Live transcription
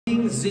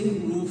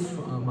zinc roof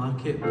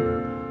market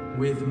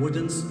with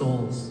wooden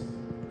stalls.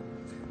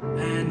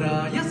 And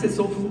yes, it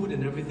sold food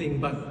and everything,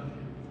 but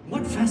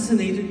what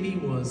fascinated me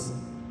was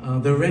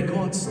the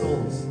record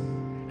stalls.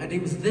 And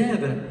it was there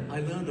that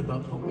I learned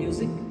about pop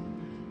music.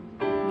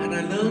 And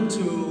I learned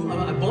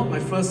I bought my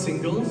first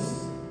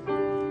singles.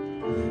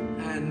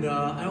 And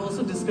I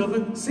also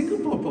discovered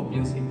Singapore pop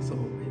music, so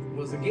it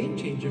was a game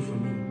changer for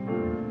me.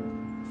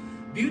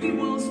 Beauty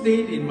World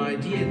stayed in my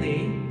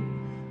DNA,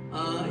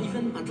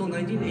 even until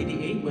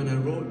 1988 when I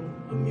wrote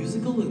a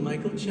musical with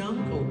Michael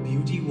Chiang called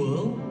Beauty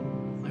World,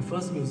 my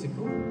first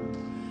musical.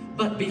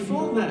 But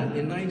before that,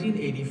 in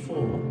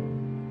 1984,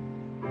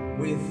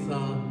 with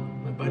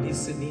my buddy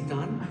Sydney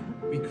Tan,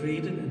 we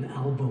created an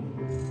album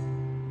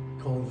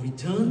called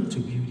Return to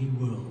Beauty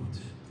World.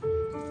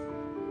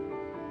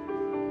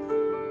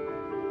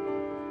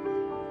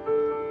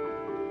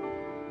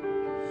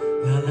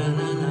 La la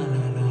la la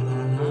la la la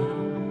la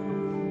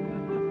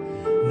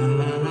la la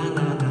la la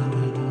la la la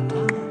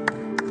la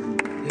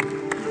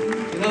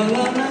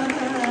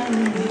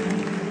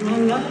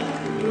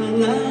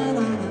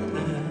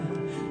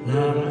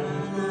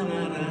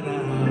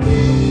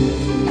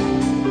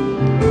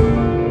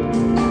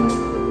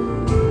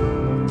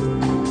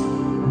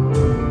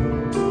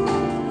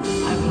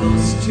I've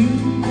lost too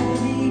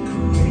many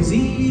crazy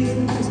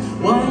years,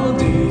 wild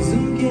days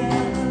and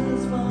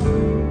gas fun.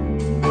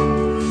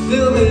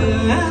 They're there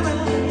and I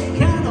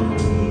can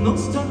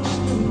almost touch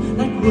them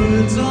like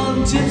words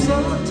on tips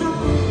of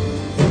tongue.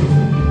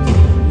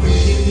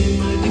 Looking in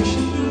my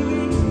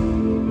dictionary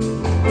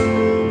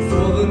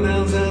for the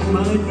nouns that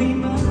might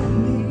remind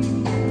me.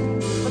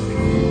 Of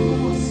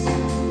course,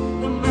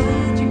 the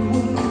magic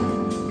word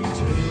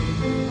return.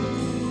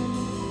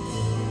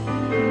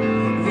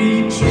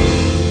 Return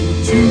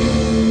to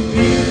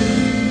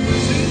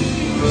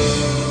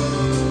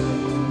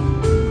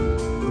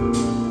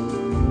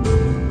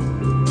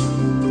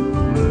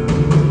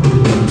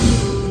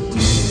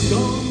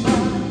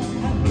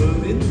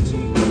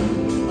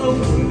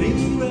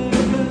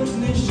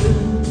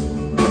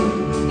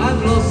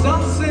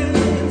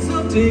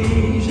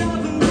deja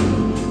vu,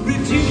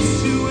 reduced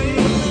to a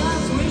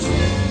last wish,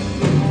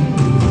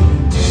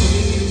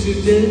 turning into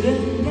dead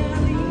end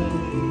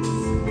alleys,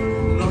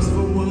 lost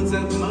for words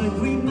that might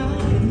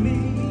remind me.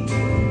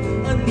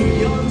 A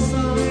neon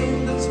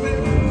sign that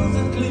spells a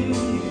clue.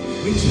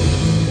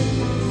 Return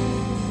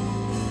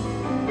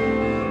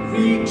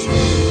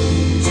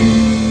to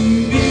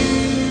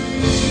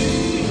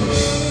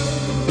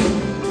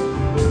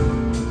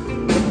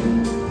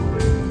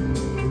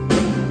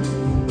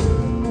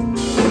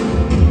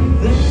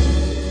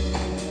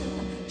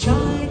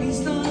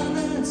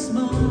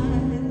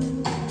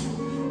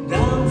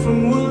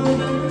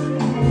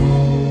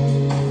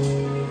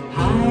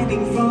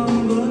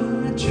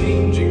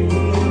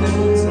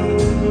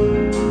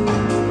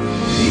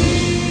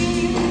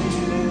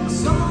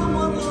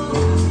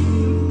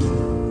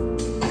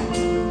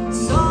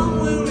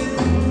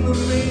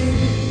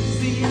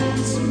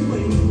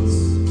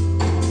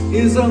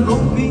is a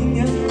hoping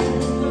and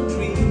a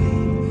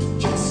dreaming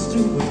just to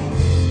wait.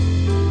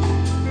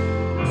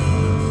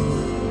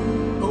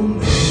 Oh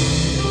no.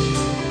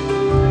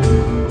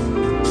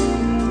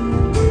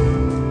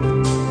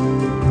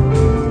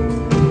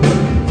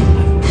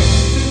 I've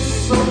wasted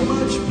so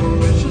much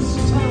precious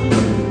time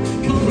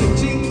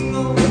collecting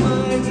all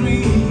my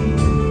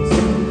dreams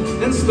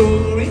and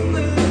storing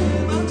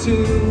them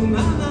until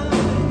my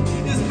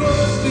mind is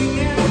bursting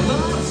at the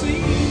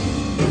seams.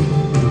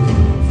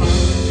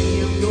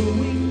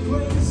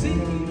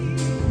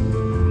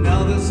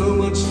 So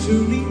much to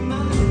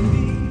remind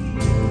me,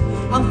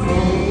 I'll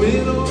throw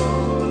it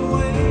all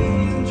away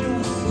and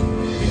just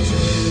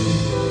return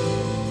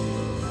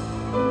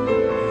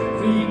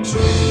to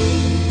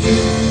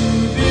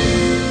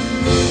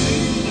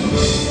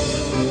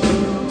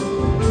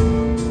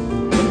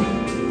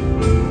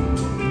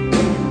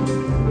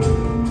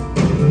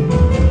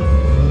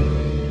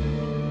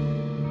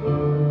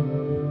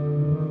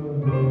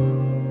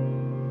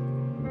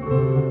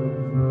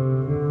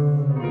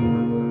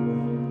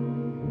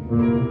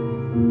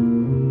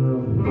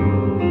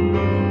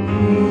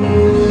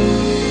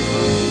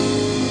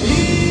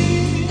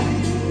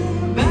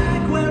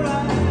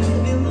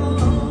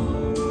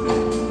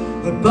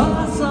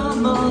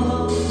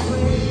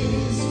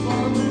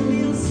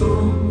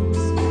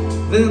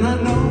then I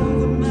know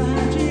the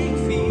magic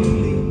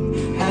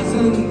feeling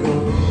hasn't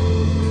gone.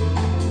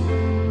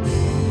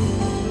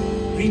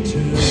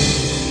 Return,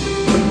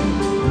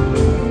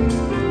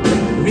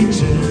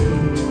 return.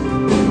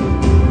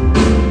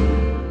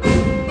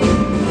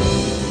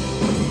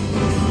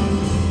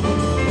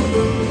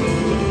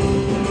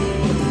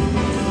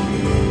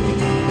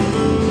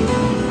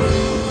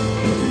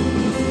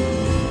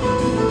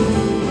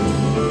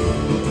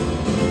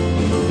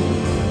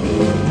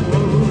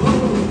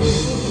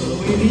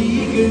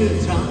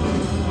 Good time.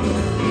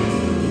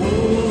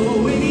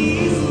 Oh, we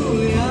need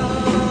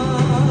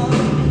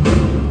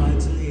I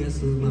tell you, yes,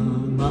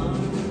 mama.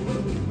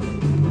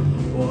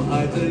 Oh, I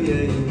tell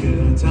you,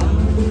 good time.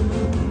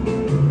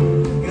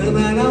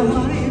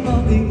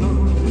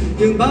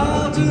 能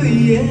把这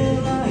夜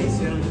来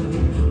香，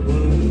闻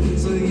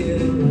着夜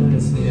来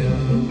香，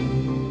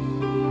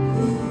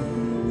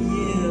夜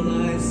来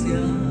香，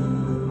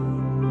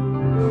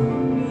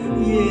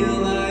夜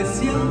来香。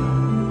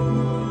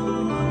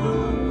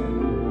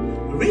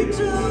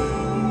Return,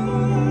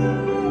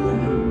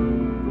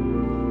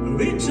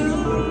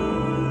 return.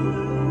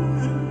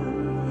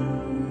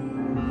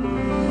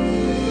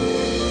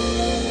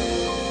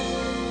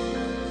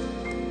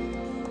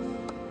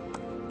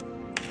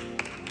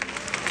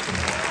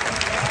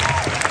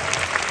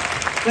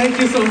 Thank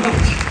you so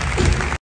much.